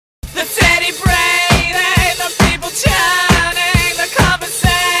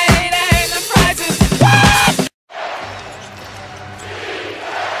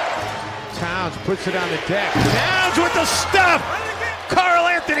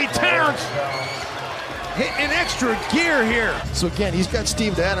Towns hitting an extra gear here. So again, he's got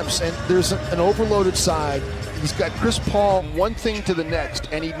Steve Adams, and there's an overloaded side. He's got Chris Paul, one thing to the next,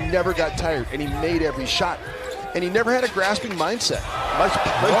 and he never got tired, and he made every shot. And he never had a grasping mindset. Much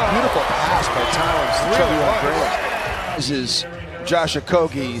beautiful pass by Towns. This is Josh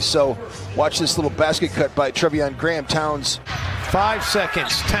Okogie, so watch this little basket cut by Trevion Graham. Towns. 5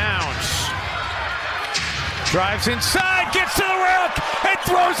 seconds, Towns. Drives inside, gets to the rack, and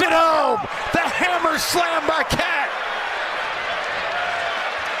throws it home! The hammer slam by Cat!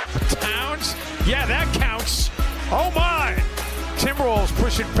 Towns, yeah, that counts. Oh my! Timberwolves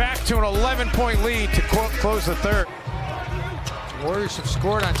pushing back to an 11-point lead to close the third. Warriors have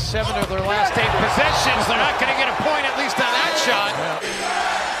scored on 7 of their last 8 possessions. They're not going to get a point, at least on that shot.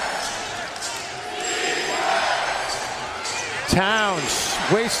 Towns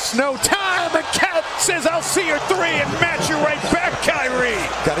wastes no time, and Cat says, I'll see your 3 and match you right back, Kyrie.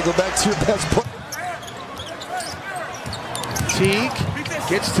 Got to go back to your best point. Teague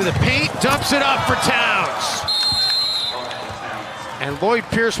gets to the paint, dumps it off for Towns. And Lloyd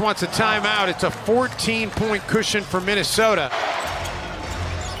Pierce wants a timeout. It's a 14-point cushion for Minnesota.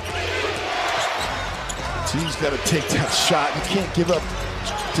 Teague's got to take that shot. You can't give up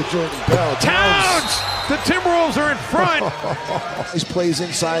to Jordan Bell. Towns! The Timberwolves are in front. He plays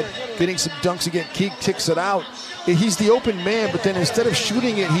inside, getting some dunks again. Keek kicks it out. He's the open man, but then instead of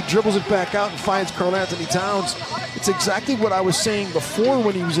shooting it, he dribbles it back out and finds Karl Anthony Towns. It's exactly what I was saying before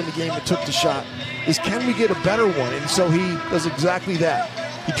when he was in the game and took the shot, is can we get a better one? And so he does exactly that.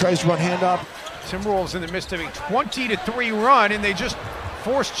 He tries to run handoff. Timberwolves in the midst of a 20-3 run, and they just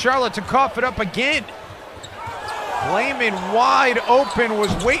forced Charlotte to cough it up again. Layman wide open,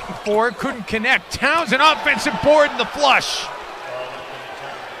 was waiting for it, couldn't connect. Towns an offensive board in the flush.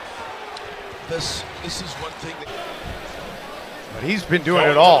 This is one thing that... But he's been doing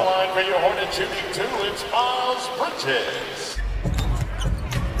it all.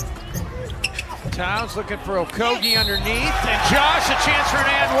 Towns looking for Okogie underneath, and Josh a chance for an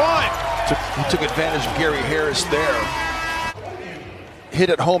and one. He took advantage of Gary Harris there. Hit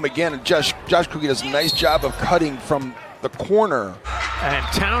it home again, and Josh Okogie does a nice job of cutting from the corner. And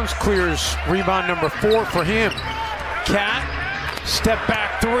Towns clears rebound number 4 for him. Cat, step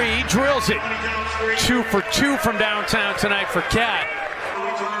back 3, drills it. 2 for 2 from downtown tonight for Cat.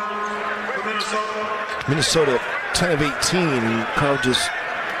 Minnesota 10 of 18, and Karl just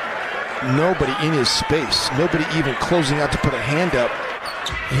nobody in his space. Nobody even closing out to put a hand up.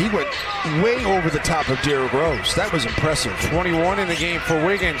 He went way over the top of Derrick Rose. That was impressive. 21 in the game for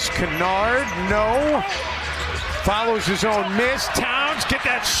Wiggins. Kennard, no. Follows his own miss. Towns, get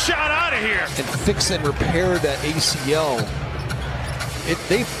that shot out of here. And fix and repair that ACL.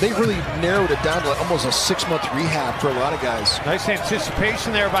 They really narrowed it down to almost a 6-month rehab for a lot of guys. Nice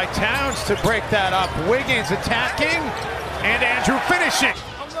anticipation there by Towns to break that up. Wiggins attacking, and Andrew finishing.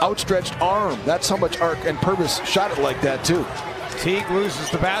 Outstretched arm. That's how much Ark and Purvis shot it like that too. Teague loses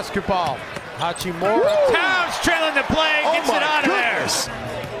the basketball. Hachimura. Towns trailing the play, gets it out of there.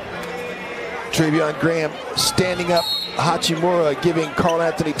 Trevion Graham standing up. Hachimura giving Karl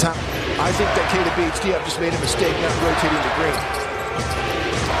Anthony time. I think that KWHDF just made a mistake not rotating the green.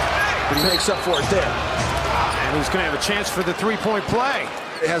 But he makes up for it there. And he's going to have a chance for the 3-point play.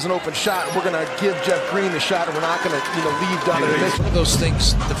 It has an open shot. We're going to give Jeff Green the shot, and we're not going to, leave down the middle. One of those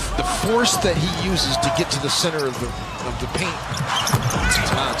things, the force that he uses to get to the center of the paint.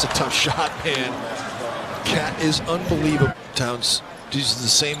 It's a tough shot, man. Cat is unbelievable. Towns uses the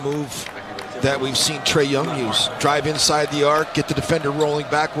same move that we've seen Trae Young use. Drive inside the arc, get the defender rolling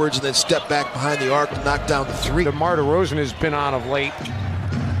backwards, and then step back behind the arc to knock down the 3. DeMar DeRozan has been on of late.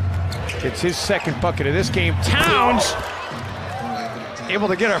 It's his second bucket of this game. Towns able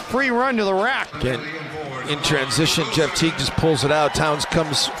to get a free run to the rack. Again, in transition, Jeff Teague just pulls it out. Towns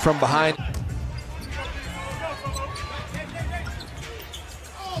comes from behind.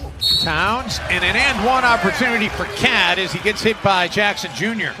 Towns, and an and one opportunity for Cat as he gets hit by Jackson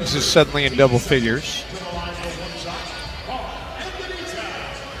Jr. This is suddenly in double figures.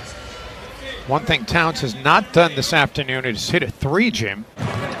 One thing Towns has not done this afternoon is hit a 3, Jim.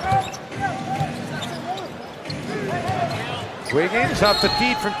 Wiggins off the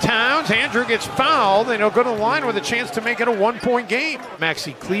feed from Towns. Andrew gets fouled, and he'll go to the line with a chance to make it a 1-point game.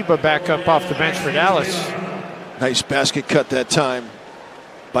 Maxi Kleber back up off the bench for Dallas. Nice basket cut that time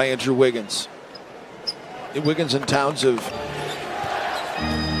by Andrew Wiggins. Wiggins and Towns have...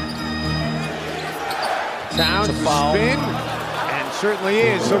 Towns spin, and certainly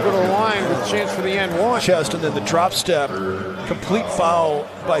is. He'll go to the line with a chance for the N1. Chest, and then the drop step. Complete foul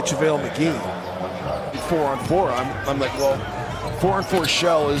by JaVale McGee. 4-on-4. I'm like, well, 4-on-4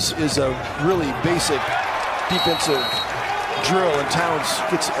 shell is a really basic defensive drill, and Towns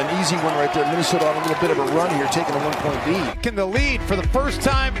gets an easy one right there. Minnesota on a little bit of a run here, taking a 1-point lead. In the lead for the first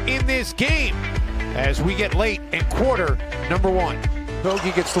time in this game as we get late in quarter number 1.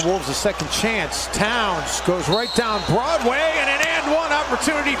 Bogey gets the Wolves a second chance. Towns goes right down Broadway, and an and one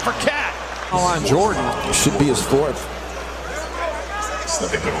opportunity for Cat. On Jordan, should be his fourth.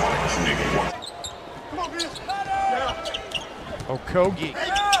 Okogie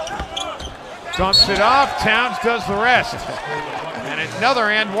dumps it off. Towns does the rest. And another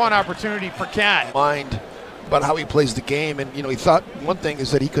and one opportunity for Cat. Mind about how he plays the game, and he thought one thing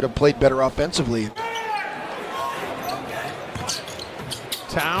is that he could have played better offensively.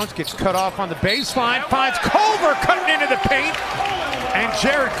 Towns gets cut off on the baseline, finds Culver cutting into the paint, and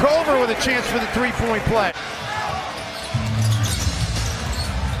Jared Culver with a chance for the three-point play.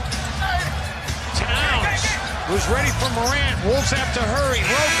 Towns was ready for Morant. Wolves have to hurry.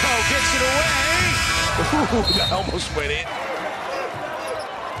 Rocco gets it away. Ooh, that almost went in.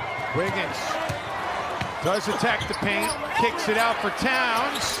 Wiggins does attack the paint, kicks it out for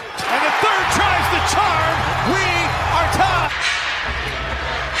Towns, and the third tries the charm. We are tied.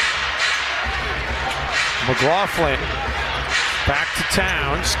 McLaughlin back to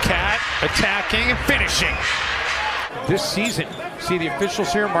Towns. Cat attacking and finishing. This season, see the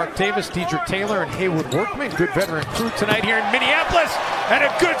officials here: Mark Davis, Dedrick Taylor, and Haywood Workman. Good veteran crew tonight here in Minneapolis, and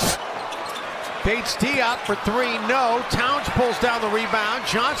a good. Bates Diop for three, no. Towns pulls down the rebound.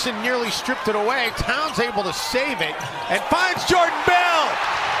 Johnson nearly stripped it away. Towns able to save it and finds Jordan Bell.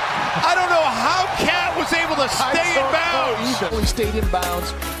 I don't know how Cat was able to stay in bounds. He stayed in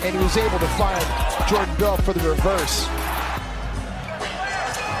bounds, and he was able to find Jordan Bell for the reverse.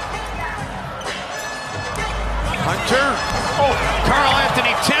 Hunter. Karl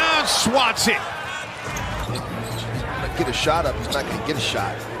Anthony Towns swats it. Get a shot up, he's not going to get a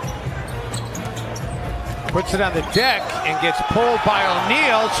shot. Puts it on the deck and gets pulled by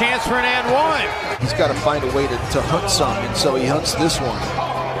O'Neal. Chance for an and one. He's got to find a way to hunt some, and so he hunts this one.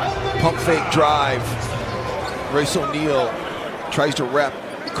 Pump fake drive. Royce O'Neal tries to wrap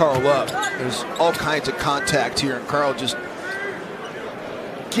Karl up. There's all kinds of contact here, and Karl just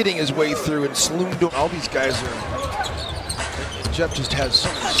getting his way through and saloon doing. All these guys are. Jeff just has so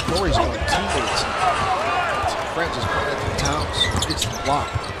many stories about teammates and friends as Karl Anthony Towns gets the block.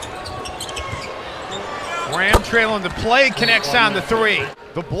 Graham trailing the play, connects on the three.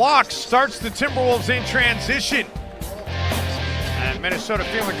 The block starts the Timberwolves in transition. And Minnesota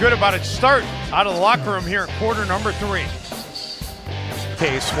feeling good about its start out of the locker room here in quarter number 3.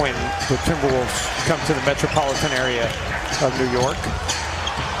 Case when the Timberwolves come to the metropolitan area of New York.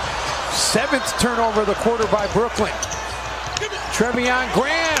 7th turnover of the quarter by Brooklyn. Trevion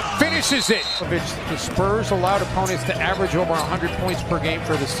Graham finishes it. The Spurs allowed opponents to average over 100 points per game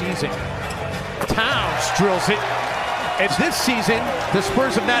for the season. Towns drills it. And this season, the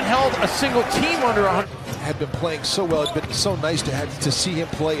Spurs have not held a single team under 100. Had been playing so well. It's been so nice to see him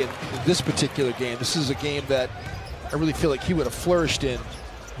play in this particular game. This is a game that I really feel like he would have flourished in.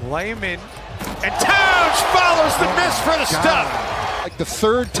 Layman. And Towns follows the miss for the stuff. Like the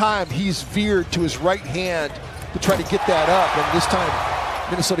third time he's veered to his right hand to try to get that up. And this time,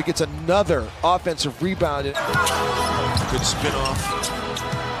 Minnesota gets another offensive rebound. Good spin off.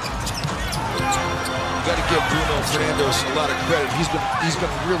 Got to give Bruno Fernandes a lot of credit. He's been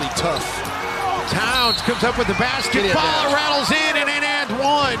really tough. Towns comes up with the basketball, rattles in, and an and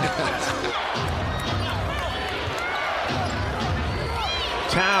one.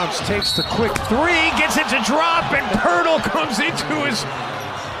 Towns takes the quick three, gets it to drop, and Pirtle comes into his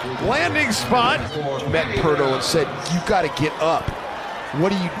landing spot. Met Pirtle and said, "You got to get up.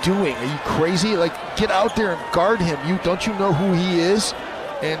 What are you doing? Are you crazy? Like, get out there and guard him. Don't you know who he is?"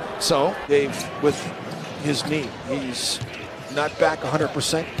 And so Dave with his knee. He's not back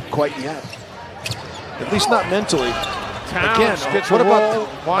 100% quite yet. At least not mentally. Towns again, gets what a about roll,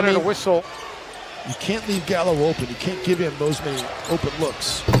 wanted a whistle. You can't leave Gallo open. You can't give him those many open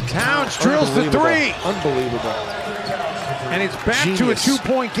looks. Towns drills the three. Unbelievable. And it's back to a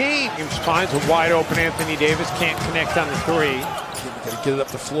 2-point game. He finds a wide open Anthony Davis, can't connect on the three. Got to get it up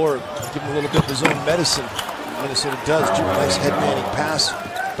the floor, give him a little bit of his own medicine. Minnesota does. Nice head-manning pass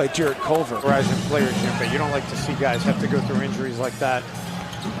by Jared Culver. Rising players here, but you don't like to see guys have to go through injuries like that.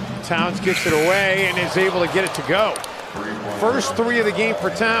 Towns gets it away and is able to get it to go. First three of the game for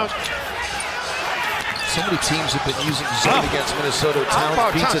Towns. So many teams have been using zone against Minnesota.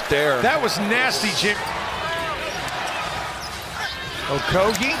 Towns beats it there. That was nasty, Jim.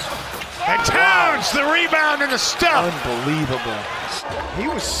 Okogie. And Towns, the rebound and the stuff. Unbelievable. He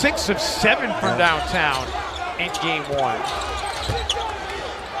was 6 of 7 from downtown in game 1.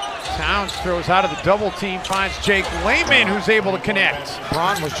 Towns throws out of the double team, finds Jake Lehman, who's able to connect.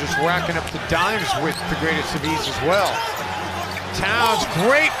 Braun was just racking up the dimes with the greatest of ease as well. Towns,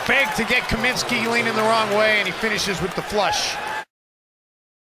 great fake to get Kaminsky leaning the wrong way, and he finishes with the flush.